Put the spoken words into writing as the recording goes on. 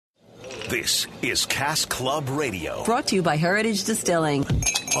This is Cask Club Radio. Brought to you by Heritage Distilling.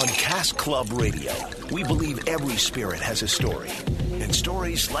 On Cask Club Radio, we believe every spirit has a story. And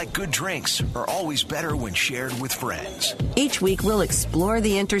stories, like good drinks, are always better when shared with friends. Each week, we'll explore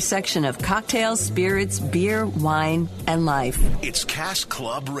the intersection of cocktails, spirits, beer, wine, and life. It's Cask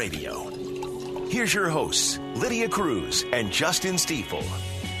Club Radio. Here's your hosts, Lydia Cruz and Justin Stiefel.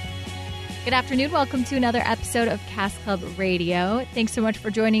 Good afternoon. Welcome to another episode of Cask Club Radio. Thanks so much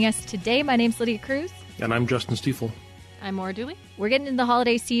for joining us today. My name's Lydia Cruz. And I'm Justin Stiefel. I'm Maura Dooley. We're getting into the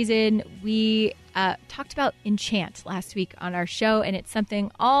holiday season. We talked about Enchant last week on our show, and it's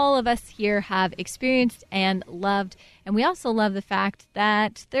something all of us here have experienced and loved. And we also love the fact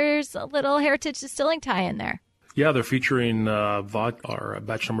that there's a little Heritage Distilling tie in there. Yeah, they're featuring vodka, or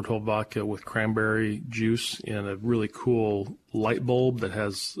batch number 12 vodka with cranberry juice in a really cool light bulb that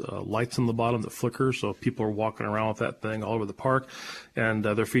has lights on the bottom that flicker, so people are walking around with that thing all over the park. And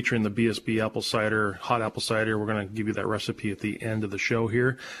they're featuring the BSB apple cider, hot apple cider. We're going to give you that recipe at the end of the show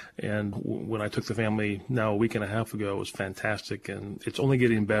here. And when I took the family now a week and a half ago, it was fantastic. And it's only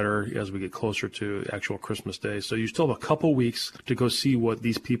getting better as we get closer to actual Christmas Day. So you still have a couple weeks to go see what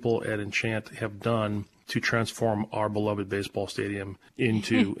these people at Enchant have done to transform our beloved baseball stadium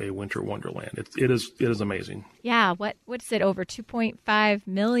into a winter wonderland. It is amazing. Yeah, what is it, over 2.5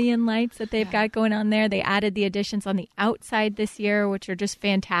 million lights that they've got going on there. They added the additions on the outside this year, which are just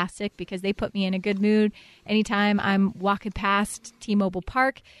fantastic because they put me in a good mood anytime I'm walking past T-Mobile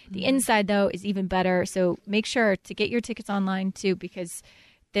Park. The inside, though, is even better, so make sure to get your tickets online, too, because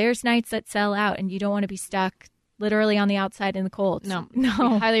there's nights that sell out, and you don't want to be stuck literally on the outside in the cold. No. We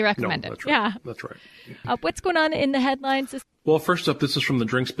highly recommend it. That's right. Yeah. That's right. What's going on in the headlines? Well, first up, this is from the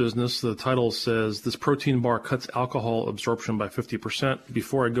drinks business. The title says, this protein bar cuts alcohol absorption by 50%.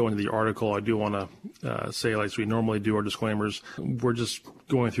 Before I go into the article, I do want to say, like we normally do our disclaimers, we're just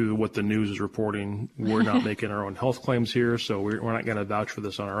going through what the news is reporting. We're not making our own health claims here, so we're not going to vouch for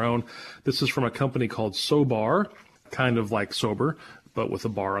this on our own. This is from a company called SoBar, kind of like sober, but with a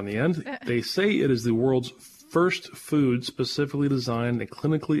bar on the end. They say it is the world's first food specifically designed and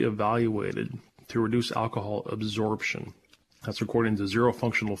clinically evaluated to reduce alcohol absorption. That's according to Zero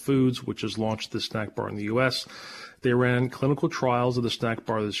Functional Foods, which has launched this snack bar in the U.S. They ran clinical trials of the snack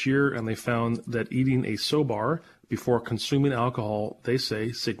bar this year, and they found that eating a SoBar before consuming alcohol, they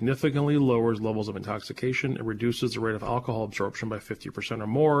say, significantly lowers levels of intoxication and reduces the rate of alcohol absorption by 50% or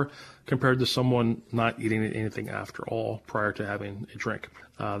more compared to someone not eating anything after all prior to having a drink.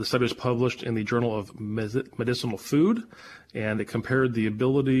 The study was published in the Journal of Medicinal Food, and it compared the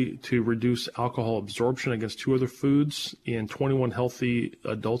ability to reduce alcohol absorption against two other foods in 21 healthy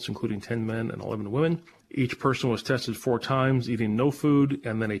adults, including 10 men and 11 women. Each person was tested 4 times, eating no food,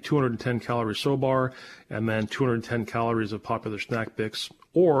 and then a 210-calorie SoBar, and then 210 calories of popular snack Bix,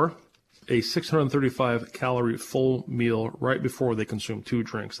 or a 635-calorie full meal right before they consumed 2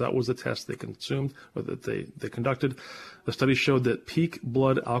 drinks. That was the test they consumed, or that they conducted. The study showed that peak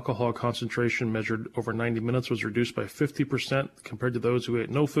blood alcohol concentration measured over 90 minutes was reduced by 50% compared to those who ate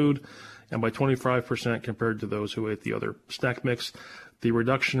no food, and by 25% compared to those who ate the other snack mix. The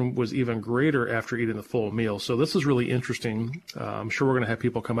reduction was even greater after eating the full meal. So this is really interesting. I'm sure we're going to have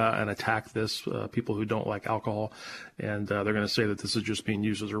people come out and attack this, people who don't like alcohol, and they're going to say that this is just being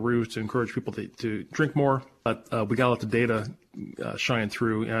used as a ruse to encourage people to drink more. But we got to let the data shine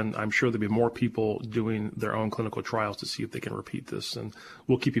through, and I'm sure there'll be more people doing their own clinical trials to see if they can repeat this. And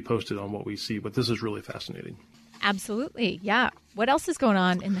we'll keep you posted on what we see, but this is really fascinating. Absolutely, yeah. What else is going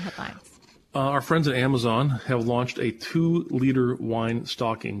on in the headlines? Our friends at Amazon have launched a 2-liter wine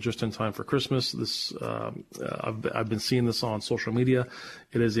stocking just in time for Christmas. This I've been seeing this on social media.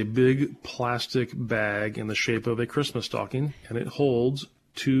 It is a big plastic bag in the shape of a Christmas stocking, and it holds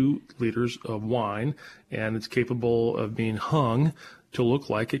 2 liters of wine, and it's capable of being hung to look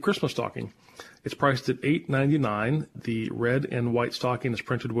like a Christmas stocking. It's priced at $8.99. The red and white stocking is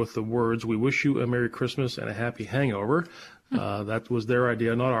printed with the words, "We wish you a Merry Christmas and a happy hangover." That was their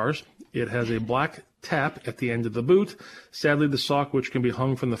idea, not ours. It has a black tap at the end of the boot. Sadly, the sock, which can be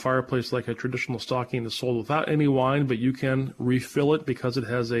hung from the fireplace like a traditional stocking, is sold without any wine, but you can refill it because it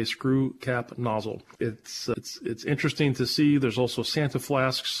has a screw cap nozzle. It's interesting to see. There's also Santa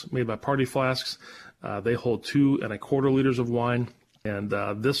flasks made by Party Flasks. They hold 2 1/4 liters of wine. And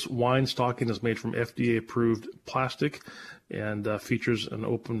this wine stocking is made from FDA-approved plastic and features an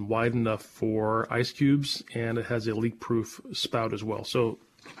open wide enough for ice cubes, and it has a leak-proof spout as well. So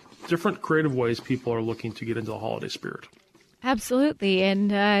different creative ways people are looking to get into the holiday spirit. Absolutely,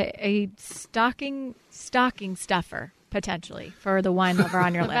 and a stocking stuffer, potentially, for the wine lover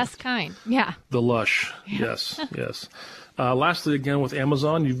on your list. The best kind. Yeah. The Lush, yes. Lastly, again, with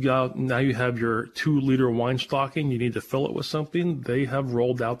Amazon, you have your 2-liter wine stocking. You need to fill it with something. They have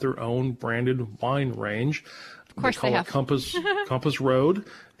rolled out their own branded wine range. Of course they call it Compass Road.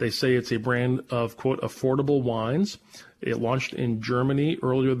 They say it's a brand of, quote, affordable wines. It launched in Germany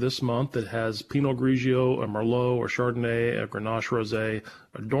earlier this month. It has Pinot Grigio, a Merlot, a Chardonnay, a Grenache Rosé,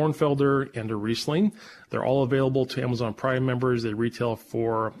 a Dornfelder, and a Riesling. They're all available to Amazon Prime members. They retail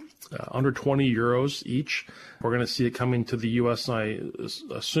for under 20 euros each. We're going to see it coming to the U.S., I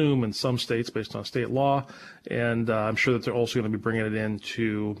assume, in some states based on state law. And I'm sure that they're also going to be bringing it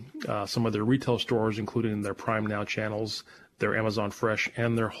into some of their retail stores, including their Prime Now channels, their Amazon Fresh,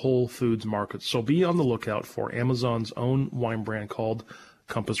 and their Whole Foods markets. So be on the lookout for Amazon's own wine brand called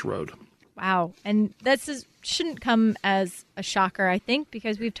Compass Road. Wow. And this shouldn't come as a shocker, I think,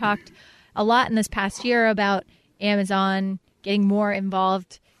 because we've talked a lot in this past year about Amazon getting more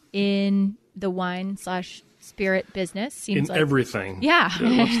involved in the wine/spirit business. Seems like everything. Yeah.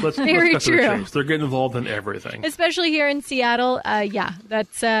 Let's very cut to true. the chase. They're getting involved in everything. Especially here in Seattle.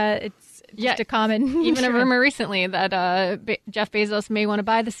 That's it's just a common even a rumor recently that Jeff Bezos may want to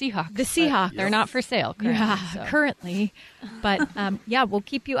buy the Seahawks. The Seahawks. They're not for sale currently. But we'll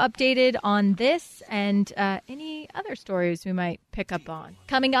keep you updated on this and any other stories we might pick up on.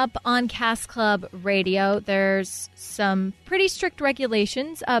 Coming up on Cask Club Radio, there's some pretty strict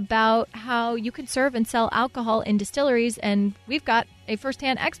regulations about how you can serve and sell alcohol in distilleries, and we've got a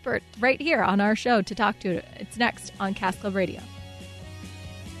firsthand expert right here on our show to talk to. It's next on Cask Club Radio.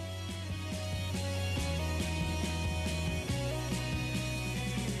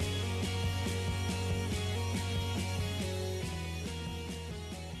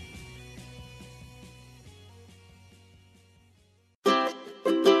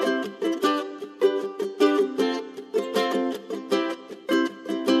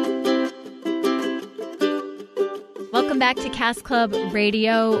 Welcome back to Cask Club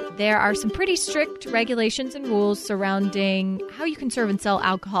Radio. There are some pretty strict regulations and rules surrounding how you can serve and sell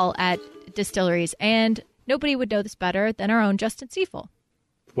alcohol at distilleries, and nobody would know this better than our own Justin Seifel.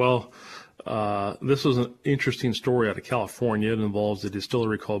 Well, this was an interesting story out of California. It involves a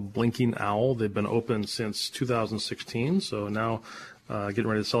distillery called Blinking Owl. They've been open since 2016, so now getting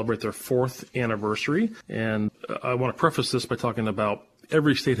ready to celebrate their 4th anniversary. And I want to preface this by talking about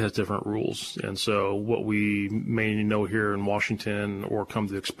every state has different rules, and so what we may know here in Washington or come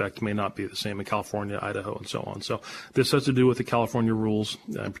to expect may not be the same in California, Idaho, and so on. So this has to do with the California rules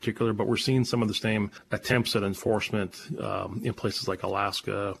in particular, but we're seeing some of the same attempts at enforcement in places like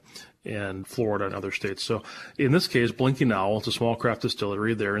Alaska and Florida and other states. So in this case, Blinking Owl, it's a small craft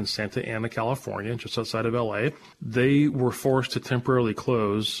distillery. They're in Santa Ana, California, just outside of L.A. They were forced to temporarily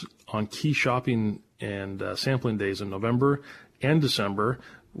close on key shopping and sampling days in November and December,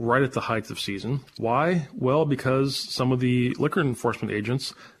 right at the height of season. Why? Well, because some of the liquor enforcement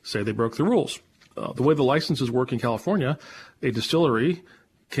agents say they broke the rules. The way the licenses work in California, a distillery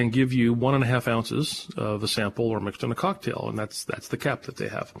can give you 1.5 ounces of a sample or mixed in a cocktail, and that's the cap that they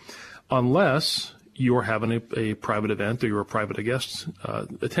have. Unless you're having a private event or you're a private guest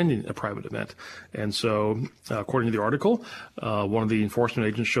attending a private event. And so, according to the article, one of the enforcement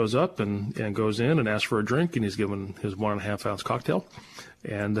agents shows up and goes in and asks for a drink, and he's given his 1.5 ounce cocktail.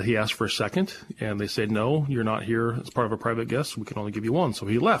 And he asked for a second, and they said, no, you're not here as part of a private guest. We can only give you one. So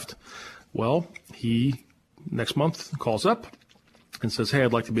he left. Well, he, next month, calls up and says, hey,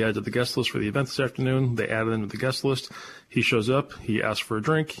 I'd like to be added to the guest list for the event this afternoon. They added him to the guest list. He shows up. He asks for a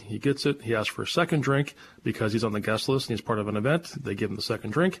drink. He gets it. He asks for a second drink because he's on the guest list and he's part of an event. They give him the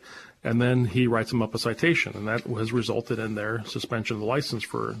second drink. And then he writes him up a citation. And that has resulted in their suspension of the license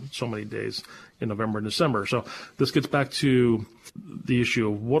for so many days in November and December. So this gets back to the issue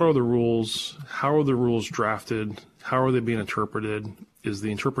of what are the rules? How are the rules drafted? How are they being interpreted? Is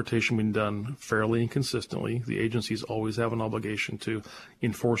the interpretation being done fairly and consistently? The agencies always have an obligation to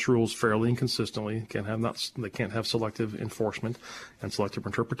enforce rules fairly and consistently. They can't have selective enforcement and selective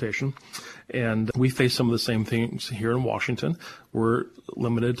interpretation. And we face some of the same things here in Washington. We're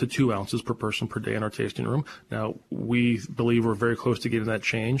limited to 2 ounces per person per day in our tasting room. Now, we believe we're very close to getting that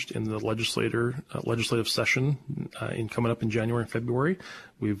changed in the legislative session coming up in January and February.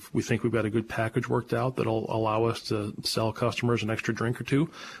 We think we've got a good package worked out that'll allow us to sell customers an extra drink or two,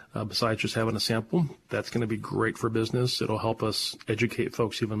 besides just having a sample. That's going to be great for business. It'll help us educate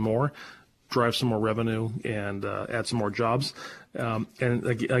folks even more, drive some more revenue, and add some more jobs. And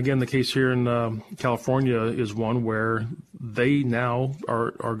again, the case here in California is one where they now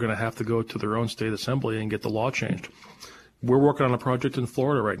are going to have to go to their own state assembly and get the law changed. We're working on a project in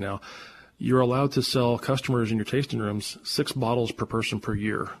Florida right now. You're allowed to sell customers in your tasting rooms 6 bottles per person per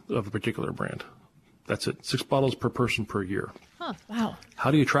year of a particular brand. That's it. 6 bottles per person per year. Huh, wow.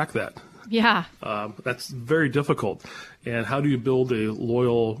 How do you track that? Yeah. That's very difficult. And how do you build a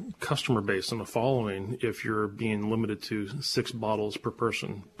loyal customer base and a following if you're being limited to 6 bottles per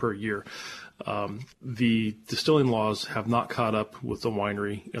person per year? The distilling laws have not caught up with the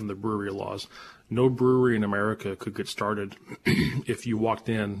winery and the brewery laws. No brewery in America could get started if you walked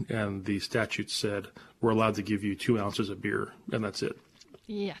in and the statute said, we're allowed to give you 2 ounces of beer, and that's it.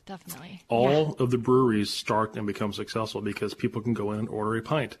 Yeah, definitely. All of the breweries start and become successful because people can go in and order a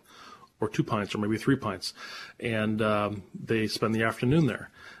pint or 2 pints or maybe 3 pints, and they spend the afternoon there.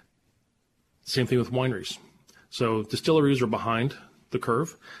 Same thing with wineries. So distilleries are behind the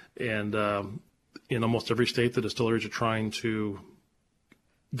curve, and in almost every state, the distilleries are trying to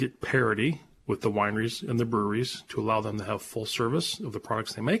get parity with the wineries and the breweries to allow them to have full service of the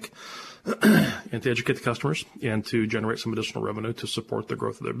products they make and to educate the customers and to generate some additional revenue to support the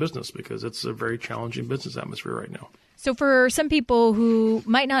growth of their business, because it's a very challenging business atmosphere right now. So for some people who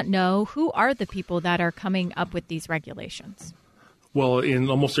might not know, who are the people that are coming up with these regulations? Well, in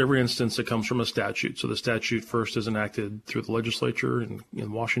almost every instance, it comes from a statute. So the statute first is enacted through the legislature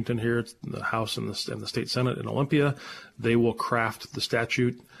in Washington here. It's the House and the State Senate in Olympia. They will craft the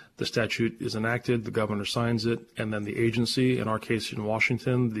statute. The statute is enacted, the governor signs it, and then the agency, in our case in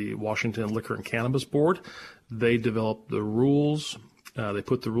Washington, the Washington Liquor and Cannabis Board, they develop the rules. They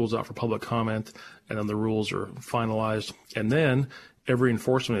put the rules out for public comment, and then the rules are finalized. And then every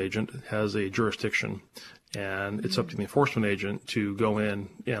enforcement agent has a jurisdiction, and it's up to the enforcement agent to go in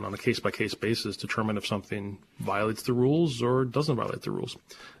and on a case-by-case basis determine if something violates the rules or doesn't violate the rules.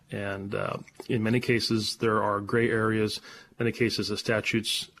 And in many cases, there are gray areas. In many cases, the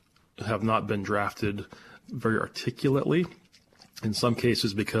statutes have not been drafted very articulately. In some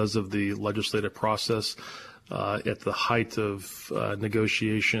cases, because of the legislative process, at the height of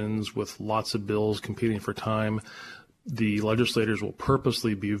negotiations with lots of bills competing for time, the legislators will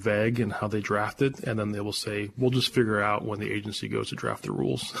purposely be vague in how they draft it, and then they will say, we'll just figure out when the agency goes to draft the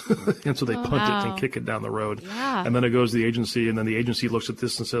rules. And so they punt it and kick it down the road. Yeah. And then it goes to the agency, and then the agency looks at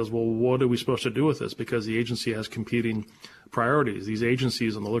this and says, well, what are we supposed to do with this? Because the agency has competing priorities. These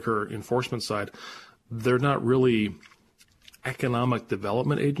agencies on the liquor enforcement side, they're not really economic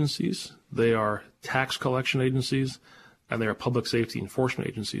development agencies. They are tax collection agencies, and they are public safety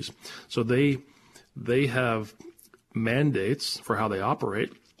enforcement agencies. So they have mandates for how they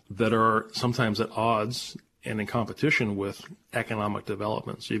operate that are sometimes at odds and in competition with economic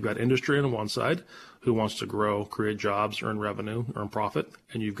development. So you've got industry on one side who wants to grow, create jobs, earn revenue, earn profit,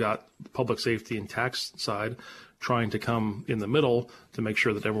 and you've got the public safety and tax side trying to come in the middle to make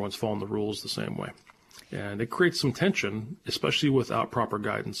sure that everyone's following the rules the same way. And it creates some tension, especially without proper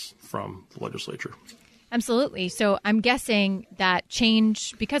guidance from the legislature. Absolutely. So I'm guessing that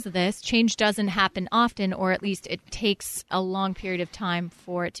change, because of this, change doesn't happen often, or at least it takes a long period of time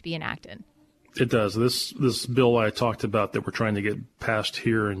for it to be enacted. It does. This bill I talked about that we're trying to get passed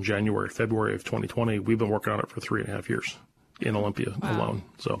here in February of 2020, we've been working on it for 3.5 years in Olympia alone.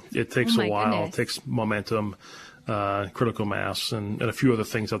 So it takes a while. Goodness. It takes momentum, critical mass, and a few other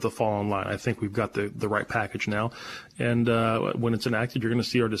things have to fall in line. I think we've got the right package now. And when it's enacted, you're going to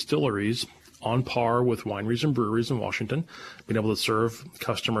see our distilleries on par with wineries and breweries in Washington, being able to serve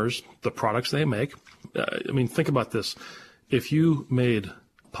customers the products they make. I mean, think about this. If you made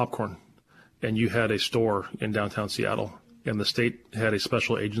popcorn and you had a store in downtown Seattle and the state had a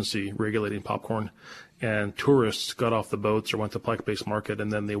special agency regulating popcorn, and tourists got off the boats or went to Pike Base Market,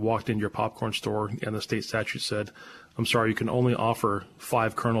 and then they walked into your popcorn store and the state statute said, I'm sorry, you can only offer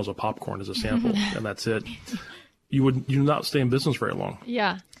 5 kernels of popcorn as a sample, and that's it. You do not stay in business very long.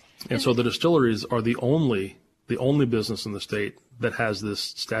 Yeah. And so the distilleries are the only business in the state that has this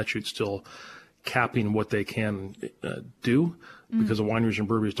statute still capping what they can do, because the wineries and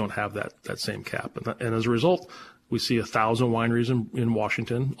breweries don't have that same cap. And as a result, we see 1,000 wineries in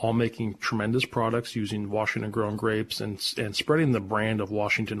Washington, all making tremendous products using Washington-grown grapes and spreading the brand of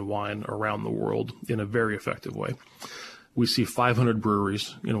Washington wine around the world in a very effective way. We see 500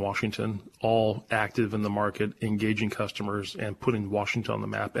 breweries in Washington, all active in the market, engaging customers and putting Washington on the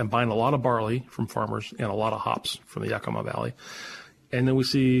map, and buying a lot of barley from farmers and a lot of hops from the Yakima Valley. And then we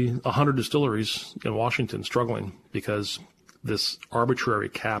see 100 distilleries in Washington struggling because this arbitrary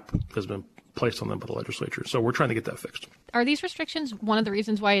cap has been placed on them by the legislature. So we're trying to get that fixed. Are these restrictions one of the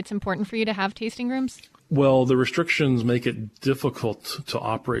reasons why it's important for you to have tasting rooms? Well, the restrictions make it difficult to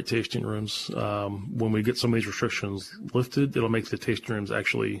operate tasting rooms. When we get some of these restrictions lifted, it'll make the tasting rooms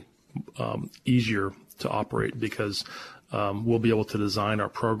actually easier to operate, because we'll be able to design our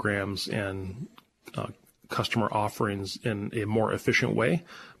programs and customer offerings in a more efficient way,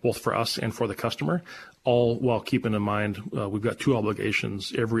 both for us and for the customer, all while keeping in mind we've got two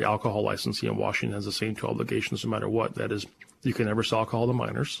obligations. Every alcohol licensee in Washington has the same two obligations no matter what. That is, you can never sell alcohol to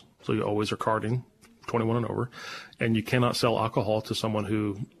minors, so you always are carding 21 and over, and you cannot sell alcohol to someone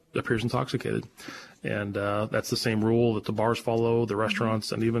who appears intoxicated. And that's the same rule that the bars follow, the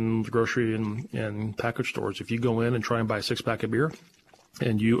restaurants, and even the grocery and package stores. If you go in and try and buy a six-pack of beer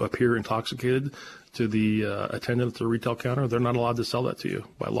and you appear intoxicated to the attendant at the retail counter, they're not allowed to sell that to you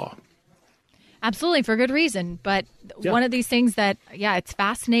by law. Absolutely, for good reason. But one of these things that, it's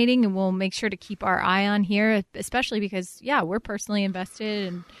fascinating, and we'll make sure to keep our eye on here, especially because, we're personally invested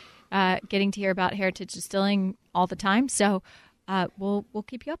in getting to hear about Heritage Distilling all the time. So we'll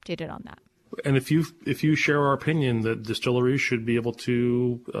keep you updated on that. And if you share our opinion that distilleries should be able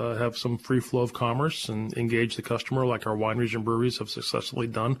to have some free flow of commerce and engage the customer like our wineries and breweries have successfully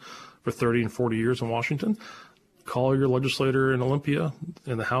done for 30 and 40 years in Washington, call your legislator in Olympia,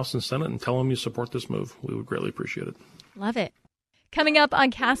 in the House and Senate, and tell them you support this move. We would greatly appreciate it. Love it. Coming up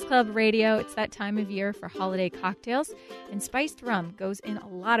on Cask Club Radio, it's that time of year for holiday cocktails, and spiced rum goes in a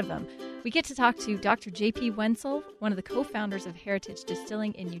lot of them. We get to talk to Dr. J.P. Wenzel, one of the co-founders of Heritage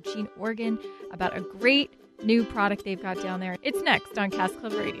Distilling in Eugene, Oregon, about a great new product they've got down there. It's next on Cask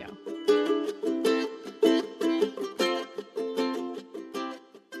Club Radio.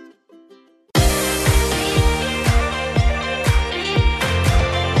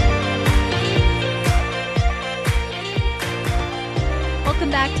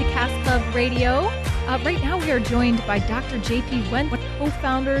 Back to Cask Club Radio. Right now we are joined by Dr. J.P. Wenzel,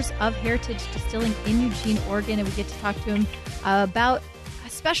 co-founders of Heritage Distilling in Eugene, Oregon, and we get to talk to him about a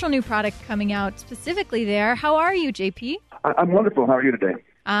special new product coming out specifically there. How are you, J.P.? I'm wonderful. How are you today?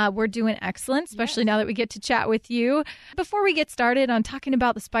 We're doing excellent, especially now that we get to chat with you. Before we get started on talking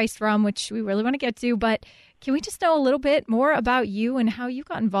about the spiced rum, which we really want to get to, but can we just know a little bit more about you and how you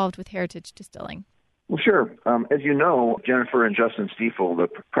got involved with Heritage Distilling? Well, sure. As you know, Jennifer and Justin Stiefel, the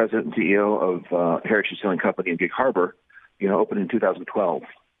president and CEO of Heritage Distilling Company in Gig Harbor, opened in 2012.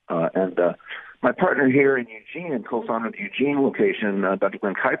 And my partner here in Eugene and co-founder of the Eugene location, Dr.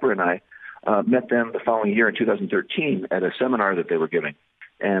 Glenn Kuiper, and I met them the following year in 2013 at a seminar that they were giving.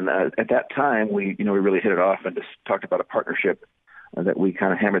 And at that time, we really hit it off and just talked about a partnership that we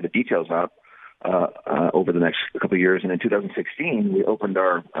kind of hammered the details out over the next couple of years. And in 2016, we opened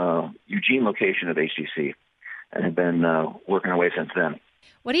our Eugene location at HDC and have been working our way since then.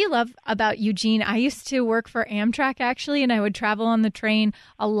 What do you love about Eugene? I used to work for Amtrak, actually, and I would travel on the train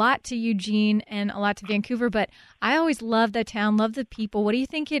a lot to Eugene and a lot to Vancouver, but I always loved that town, loved the people. What do you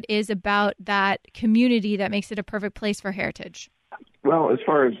think it is about that community that makes it a perfect place for Heritage? Well, as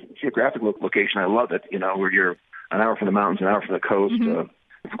far as geographic location, I love it. Where you're an hour from the mountains, an hour from the coast,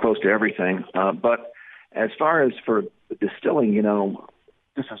 it's close to everything. But as far as for distilling,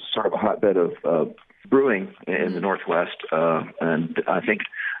 this is sort of a hotbed of brewing in the Northwest. And I think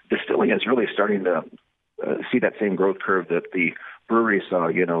distilling is really starting to see that same growth curve that the brewery saw,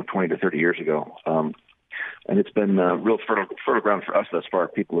 20 to 30 years ago. And it's been a real fertile ground for us thus far.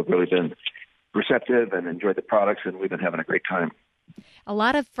 People have really been receptive and enjoyed the products, and we've been having a great time. A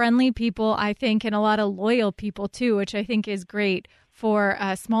lot of friendly people, I think, and a lot of loyal people, too, which I think is great for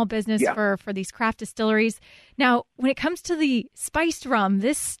a small business, for these craft distilleries. Now, when it comes to the spiced rum,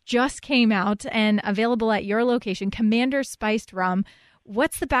 this just came out and available at your location, Commander Spiced Rum.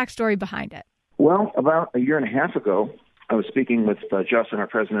 What's the backstory behind it? Well, about a year and a half ago, I was speaking with Justin, our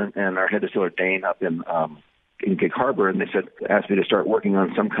president, and our head distiller, Dane, up in Gig Harbor, and they asked me to start working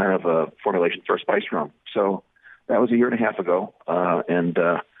on some kind of a formulation for a spiced rum. So that was a year and a half ago, and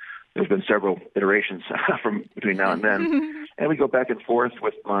there's been several iterations from between now and then. And we go back and forth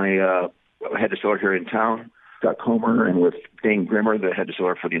with my head distiller here in town, Scott Comer, and with Dane Grimmer, the head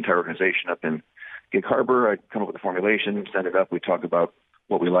distiller for the entire organization up in Gig Harbor. I come up with a formulation, send it up. We talk about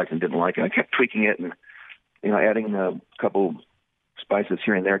what we liked and didn't like, and I kept tweaking it and adding a couple spices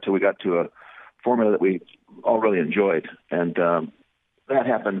here and there till we got to a formula that we all really enjoyed. And that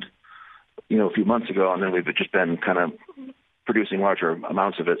happened, a few months ago, and then we've just been kind of producing larger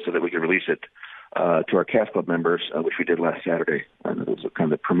amounts of it so that we could release it to our Cask Club members, which we did last Saturday. And it was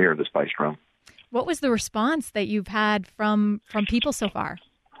kind of the premiere of the spiced rum. What was the response that you've had from people so far?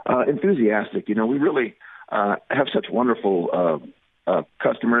 Enthusiastic. We really have such wonderful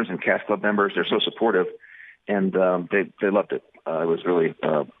customers and Cask Club members. They're so supportive, and they loved it. It was really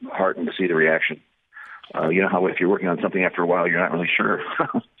heartening to see the reaction. How if you're working on something after a while, you're not really sure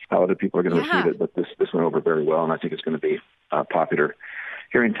how other people are going to receive it, but this went over very well, and I think it's going to be popular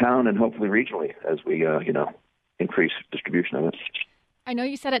here in town and hopefully regionally as we, increase distribution of it. I know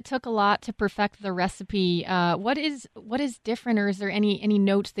you said it took a lot to perfect the recipe. What is different, or is there any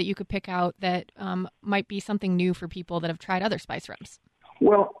notes that you could pick out that might be something new for people that have tried other spice rums?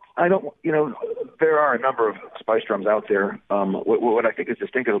 Well, I don't, there are a number of spice rums out there. What I think is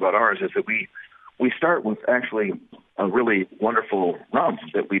distinctive about ours is that we start with actually a really wonderful rum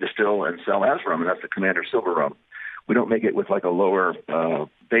that we distill and sell as rum, and that's the Commander Silver Rum. We don't make it with like a lower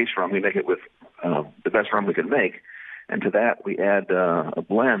base rum. We make it with the best rum we can make. And to that, we add a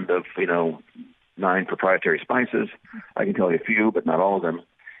blend of, 9 proprietary spices. I can tell you a few, but not all of them.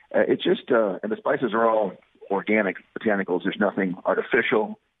 It's just, and the spices are all organic botanicals. There's nothing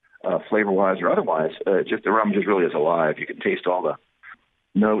artificial, flavor-wise or otherwise. Just the rum just really is alive. You can taste all the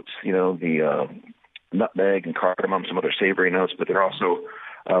notes, the nutmeg and cardamom, some other savory notes, but they're also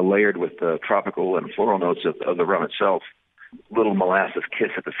layered with the tropical and floral notes of the rum itself. Little molasses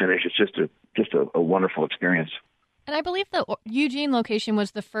kiss at the finish. It's just a wonderful experience. And I believe the Eugene location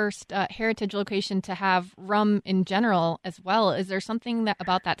was the first heritage location to have rum in general as well. Is there something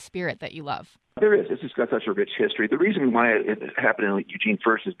about that spirit that you love? There is. It's just got such a rich history. The reason why it happened in Eugene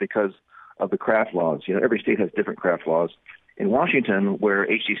first is because of the craft laws. Every state has different craft laws. In Washington, where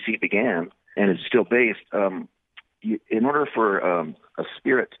HCC began and is still based, in order for a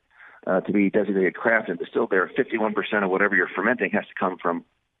spirit to be designated craft and distilled there, 51% of whatever you're fermenting has to come from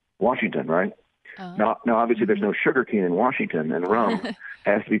Washington, right? Now, obviously, there's no sugarcane in Washington, and rum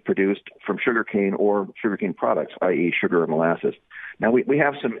has to be produced from sugarcane or sugarcane products, i.e. sugar and molasses. Now, we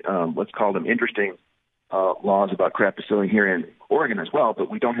have some, let's call them interesting laws about craft distilling here in Oregon as well, but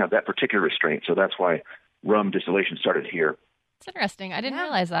we don't have that particular restraint, so that's why rum distillation started here. It's interesting. I didn't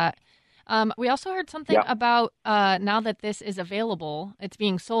realize that. We also heard something about, now that this is available, it's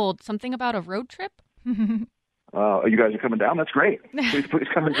being sold, something about a road trip? You guys are coming down? That's great. Please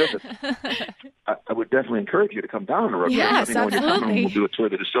come and visit. I would definitely encourage you to come down on the road. Yes, when you're absolutely. coming, we'll do a tour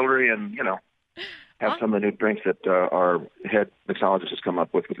of the distillery and, have some of the new drinks that our head mixologist has come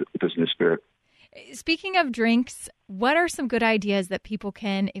up with this new spirit. Speaking of drinks, what are some good ideas that people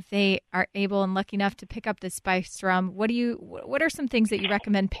can, if they are able and lucky enough to pick up this spiced rum, what are some things that you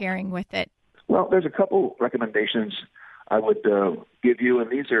recommend pairing with it? Well, there's a couple recommendations I would give you, and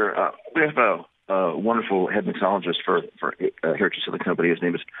these are, we have a wonderful head mixologist for Heritage Distilling Company. His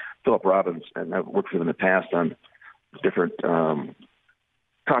name is Philip Robbins, and I've worked with him in the past on different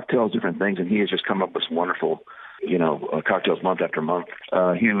cocktails, different things, and he has just come up with some wonderful, cocktails month after month.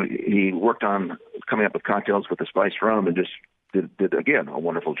 He worked on coming up with cocktails with the spiced rum and just did again, a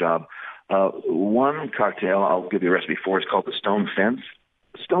wonderful job. One cocktail I'll give you a recipe for is called the Stone Fence.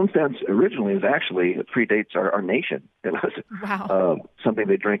 Stone Fence originally it predates our nation. It was something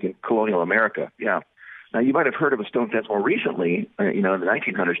they drank in colonial America. Yeah. Now, you might have heard of a Stone Fence more recently, in the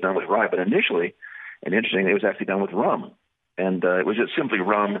 1900s, done with rye, but initially, and interesting, it was actually done with rum. And it was just simply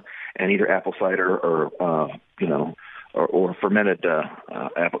rum and either apple cider or fermented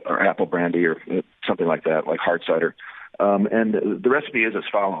apple brandy or something like that, like hard cider. And the recipe is as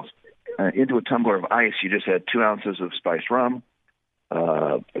follows. Into a tumbler of ice, you just add 2 ounces of spiced rum,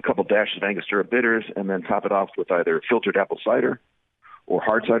 a couple dashes of Angostura bitters, and then top it off with either filtered apple cider or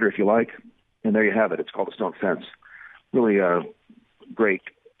hard cider if you like. And there you have it. It's called the Stone Fence. Really a great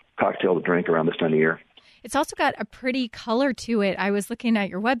cocktail to drink around this time of year. It's also got a pretty color to it. I was looking at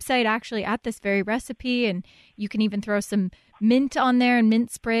your website actually at this very recipe, and you can even throw some mint on there and mint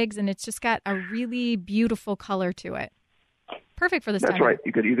sprigs, and it's just got a really beautiful color to it. Perfect for this time. That's right.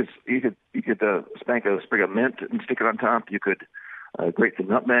 You could spank a sprig of mint and stick it on top. You could grate some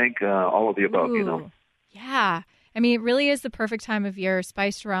nutmeg, all of the above. Ooh, yeah. I mean, it really is the perfect time of year.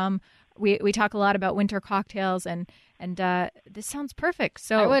 Spiced rum. We talk a lot about winter cocktails, and this sounds perfect.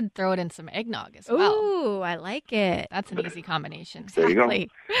 So I would throw it in some eggnog as well. Ooh, I like it. That's an easy combination. There you go.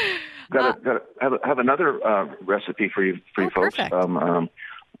 Got to have another recipe for you folks. Perfect.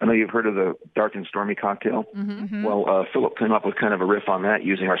 I know you've heard of the dark and stormy cocktail. Mm-hmm. Well, Philip came up with kind of a riff on that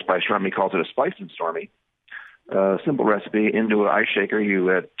using our spiced rum. He calls it a spiced and stormy. Simple recipe. Into an ice shaker, you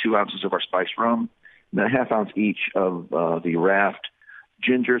add 2 ounces of our spiced rum, and then a half ounce each of the Raft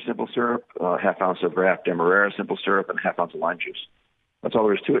ginger simple syrup, half ounce of Raft Demerara simple syrup, and half ounce of lime juice. That's all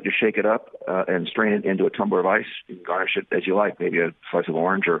there is to it. Just shake it up and strain it into a tumbler of ice. You can garnish it as you like, maybe a slice of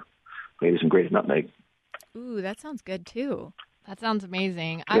orange or maybe some grated nutmeg. Ooh, that sounds good too. That sounds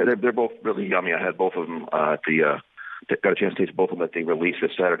amazing. Yeah, they're both really yummy. I had both of them got a chance to taste both of them at the release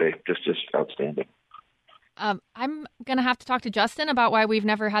this Saturday. Just outstanding. I'm going to have to talk to Justin about why we've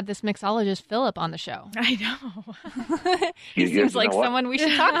never had this mixologist, Philip, on the show. I know. He seems like someone we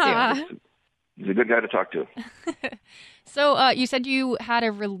should talk to. He's a good guy to talk to. So you said you had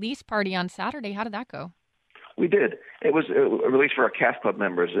a release party on Saturday. How did that go? We did. It was a release for our Cask Club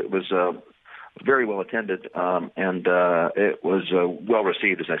members. It was very well attended, and it was well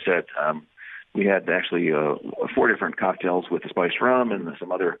received, as I said. We had actually 4 different cocktails with the spiced rum and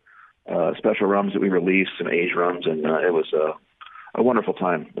some other special rums that we released, some aged rums, and it was a wonderful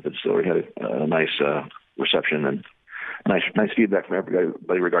time at the distillery. Had a nice reception and nice feedback from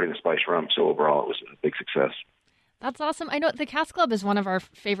everybody regarding the spiced rum. So overall, it was a big success. That's awesome. I know the Cask Club is one of our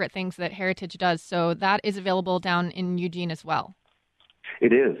favorite things that Heritage does, so that is available down in Eugene as well.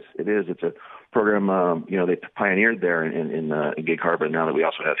 It is. It's a program, they pioneered there in Gig Harbor, and now that we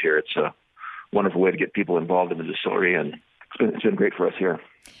also have here, it's a wonderful way to get people involved in the distillery, and it's been great for us here.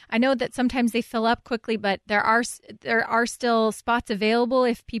 I know that sometimes they fill up quickly, but there are still spots available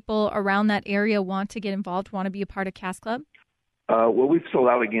if people around that area want to get involved, want to be a part of Cask Club? Well, we've sold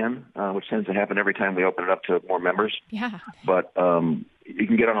out again, which tends to happen every time we open it up to more members. Yeah. But you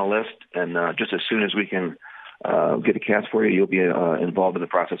can get on a list, and just as soon as we can get a cask for you, you'll be involved in the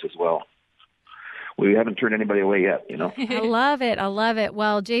process as well. We haven't turned anybody away yet, I love it.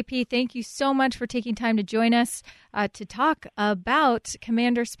 Well, JP, thank you so much for taking time to join us to talk about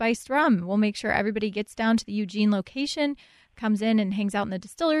Commander Spiced Rum. We'll make sure everybody gets down to the Eugene location, comes in and hangs out in the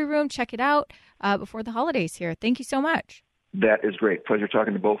distillery room. Check it out before the holidays here. Thank you so much. That is great. Pleasure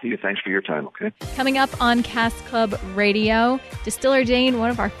talking to both of you. Thanks for your time, okay? Coming up on Cask Club Radio, Distiller Dane, one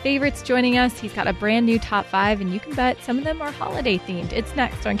of our favorites, joining us. He's got a brand new top 5, and you can bet some of them are holiday themed. It's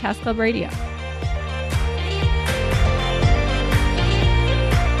next on Cask Club Radio.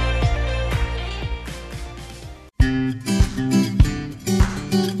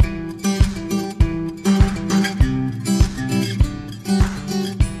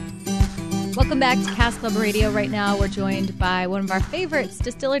 Welcome back to Cask Club Radio. Right now, we're joined by one of our favorites,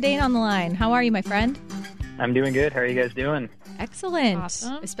 Distiller Dane, on the line. How are you, my friend? I'm doing good. How are you guys doing? Excellent.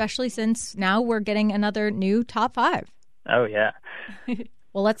 Awesome. Especially since now we're getting another new top 5. Oh, yeah.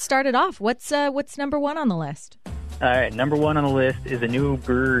 Well, let's start it off. What's number 1 on the list? All right, number 1 on the list is a new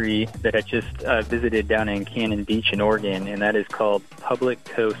brewery that I just visited down in Cannon Beach in Oregon, and that is called Public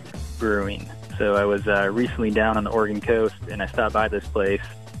Coast Brewing. So I was recently down on the Oregon coast, and I stopped by this place.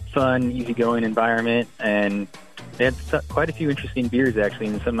 Fun, easygoing environment, and they had quite a few interesting beers, actually,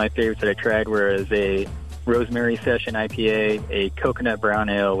 and some of my favorites that I tried were a Rosemary Session IPA, a Coconut Brown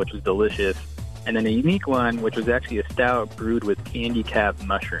Ale, which was delicious, and then a unique one, which was actually a stout brewed with candy cap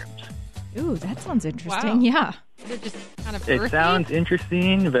mushrooms. Ooh, that sounds interesting. Wow. Yeah. Is it just kind of earthy? It sounds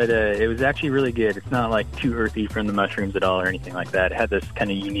interesting, but it was actually really good. It's not like too earthy from the mushrooms at all or anything like that. It had this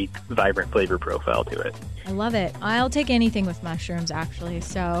kind of unique, vibrant flavor profile to it. I love it. I'll take anything with mushrooms, actually,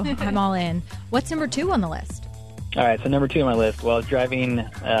 so I'm all in. What's number 2 on the list? All right, so number 2 on my list. While I was driving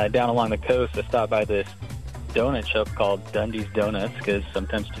down along the coast, I stopped by this donut shop called Dundee's Donuts, because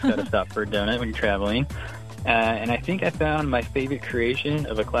sometimes you just got to stop for a donut when you're traveling. And I think I found my favorite creation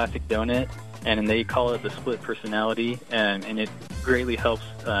of a classic donut, and they call it the split personality, and it greatly helps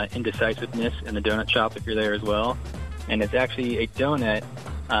indecisiveness in the donut shop if you're there as well. And it's actually a donut,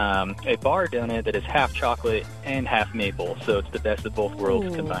 a bar donut that is half chocolate and half maple, so it's the best of both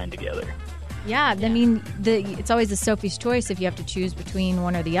worlds combined together. Yeah, I mean, it's always a Sophie's choice if you have to choose between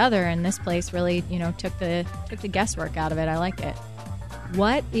one or the other, and this place really, took the guesswork out of it. I like it.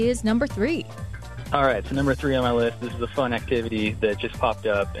 What is number 3? All right, so number 3 on my list, this is a fun activity that just popped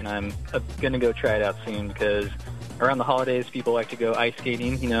up, and I'm going to go try it out soon because around the holidays, people like to go ice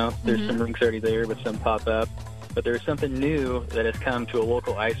skating. There's some rinks already there, but some pop up. But there's something new that has come to a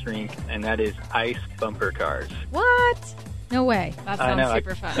local ice rink, and that is ice bumper cars. What? No way. That sounds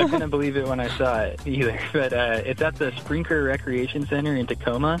super fun. I couldn't believe it when I saw it either. But it's at the Sprinker Recreation Center in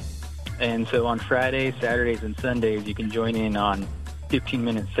Tacoma. And so on Fridays, Saturdays, and Sundays, you can join in on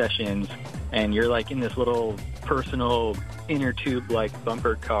 15-minute sessions, and you're like in this little personal inner tube-like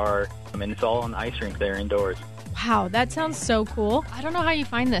bumper car, and it's all on the ice rink there indoors. Wow, that sounds so cool. I don't know how you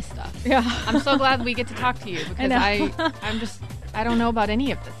find this stuff. Yeah. I'm so glad we get to talk to you because I don't know about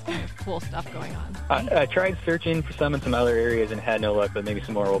any of this kind of cool stuff going on. I tried searching for some in some other areas and had no luck, but maybe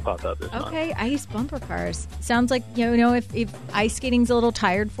some more will pop up this month. Okay, ice bumper cars. Sounds like, if ice skating's a little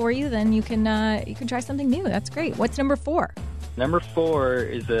tired for you, then you can try something new. That's great. What's number 4? Number 4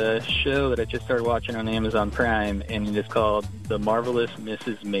 is a show that I just started watching on Amazon Prime, and it is called The Marvelous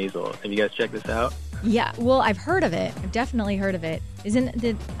Mrs. Maisel. Have you guys checked this out? Yeah, well, I've heard of it. I've definitely heard of it. Isn't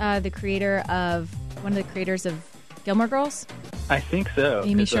the one of the creators of Gilmore Girls? I think so.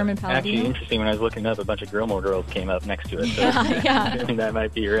 Amy Sherman Palladino? Actually, interesting, when I was looking up, a bunch of Gilmore Girls came up next to it. So yeah. That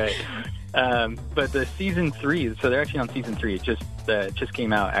might be right. But the season 3, so they're actually on season 3. It just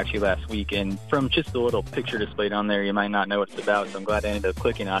came out actually last week, and from just the little picture displayed on there, you might not know what it's about, so I'm glad I ended up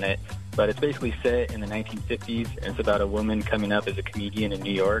clicking on it. but it's basically set in the 1950s, and it's about a woman coming up as a comedian in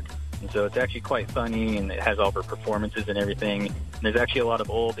New York. And so it's actually quite funny, and it has all of her performances and everything. And there's actually a lot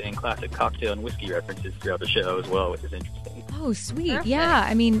of old and classic cocktail and whiskey references throughout the show as well, which is interesting. Oh, sweet. Perfect. Yeah.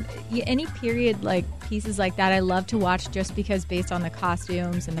 I mean, any period like pieces like that I love to watch just because based on the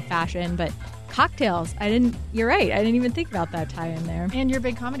costumes and the fashion. But cocktails, you're right. I didn't even think about that tie in there. And you're a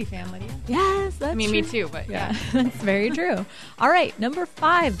big comedy fan, Lydia. Yes, that's Me true. too, but yeah. That's very true. All right. Number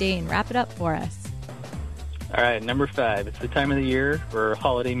 5, Dane, wrap it up for us. All right, number 5. It's the time of the year where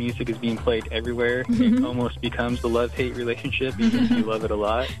holiday music is being played everywhere. It almost becomes the love-hate relationship, even if you love it a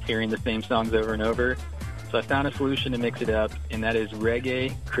lot, hearing the same songs over and over. So I found a solution to mix it up, and that is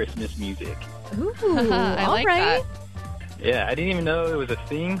reggae Christmas music. Ooh, I all like right. that. Yeah, I didn't even know it was a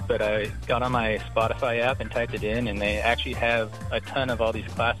thing, but I got on my Spotify app and typed it in, and they actually have a ton of all these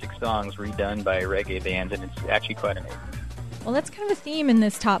classic songs redone by reggae bands, and it's actually quite amazing. Well, that's kind of a theme in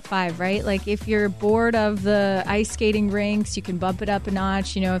this top 5, right? Like if you're bored of the ice skating rinks, you can bump it up a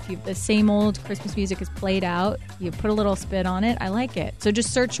notch. You know, if the same old Christmas music is played out, you put a little spin on it. I like it. So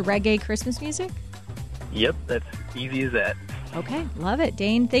just search reggae Christmas music. Yep, that's easy as that. Okay, love it.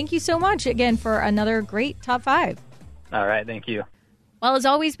 Dane, thank you so much again for another great top 5. All right, thank you. Well, as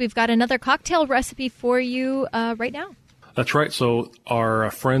always, we've got another cocktail recipe for you right now. That's right. So our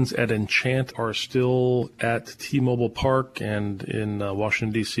friends at Enchant are still at T-Mobile Park and in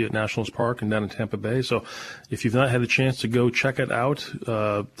Washington, D.C. at Nationals Park and down in Tampa Bay. So if you've not had the chance to go check it out,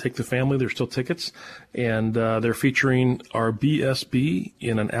 take the family. There's still tickets. And they're featuring our BSB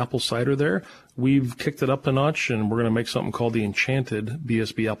in an apple cider there. We've kicked it up a notch, and we're going to make something called the Enchanted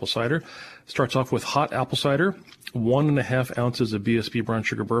BSB apple cider. Starts off with hot apple cider, 1.5 ounces of BSB brown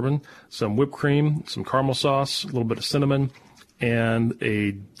sugar bourbon, some whipped cream, some caramel sauce, a little bit of cinnamon, and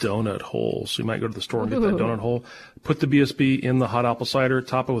a donut hole. So you might go to the store and get that donut hole. Put the BSB in the hot apple cider,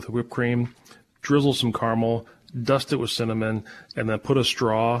 top it with whipped cream, drizzle some caramel, dust it with cinnamon, and then put a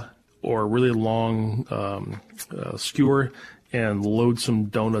straw or a really long skewer and load some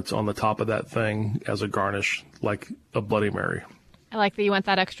donuts on the top of that thing as a garnish, like a Bloody Mary. I like that you went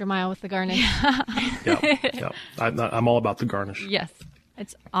that extra mile with the garnish. Yeah. I'm all about the garnish. Yes.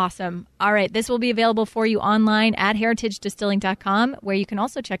 It's awesome. All right. This will be available for you online at heritagedistilling.com, where you can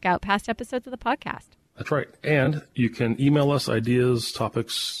also check out past episodes of the podcast. That's right. And you can email us ideas,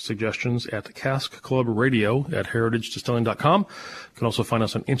 topics, suggestions at caskclubradio@heritagedistilling.com. You can also find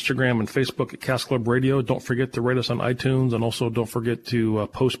us on Instagram and Facebook at Cask Club Radio. Don't forget to rate us on iTunes, and also don't forget to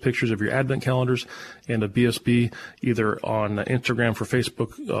post pictures of your advent calendars and a BSB either on Instagram for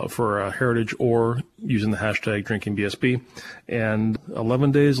Facebook for Heritage or using the hashtag DrinkingBSB. And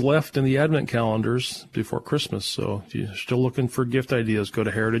 11 days left in the advent calendars before Christmas. So if you're still looking for gift ideas, go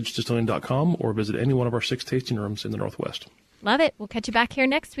to heritagedistilling.com or visit any one of our 6 tasting rooms in the Northwest. Love it. We'll catch you back here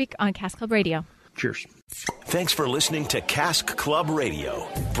next week on Cask Club Radio. Cheers. Thanks for listening to Cask Club Radio,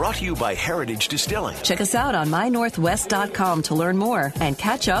 brought to you by Heritage Distilling. Check us out on mynorthwest.com to learn more and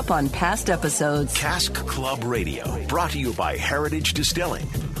catch up on past episodes. Cask Club Radio, brought to you by Heritage Distilling.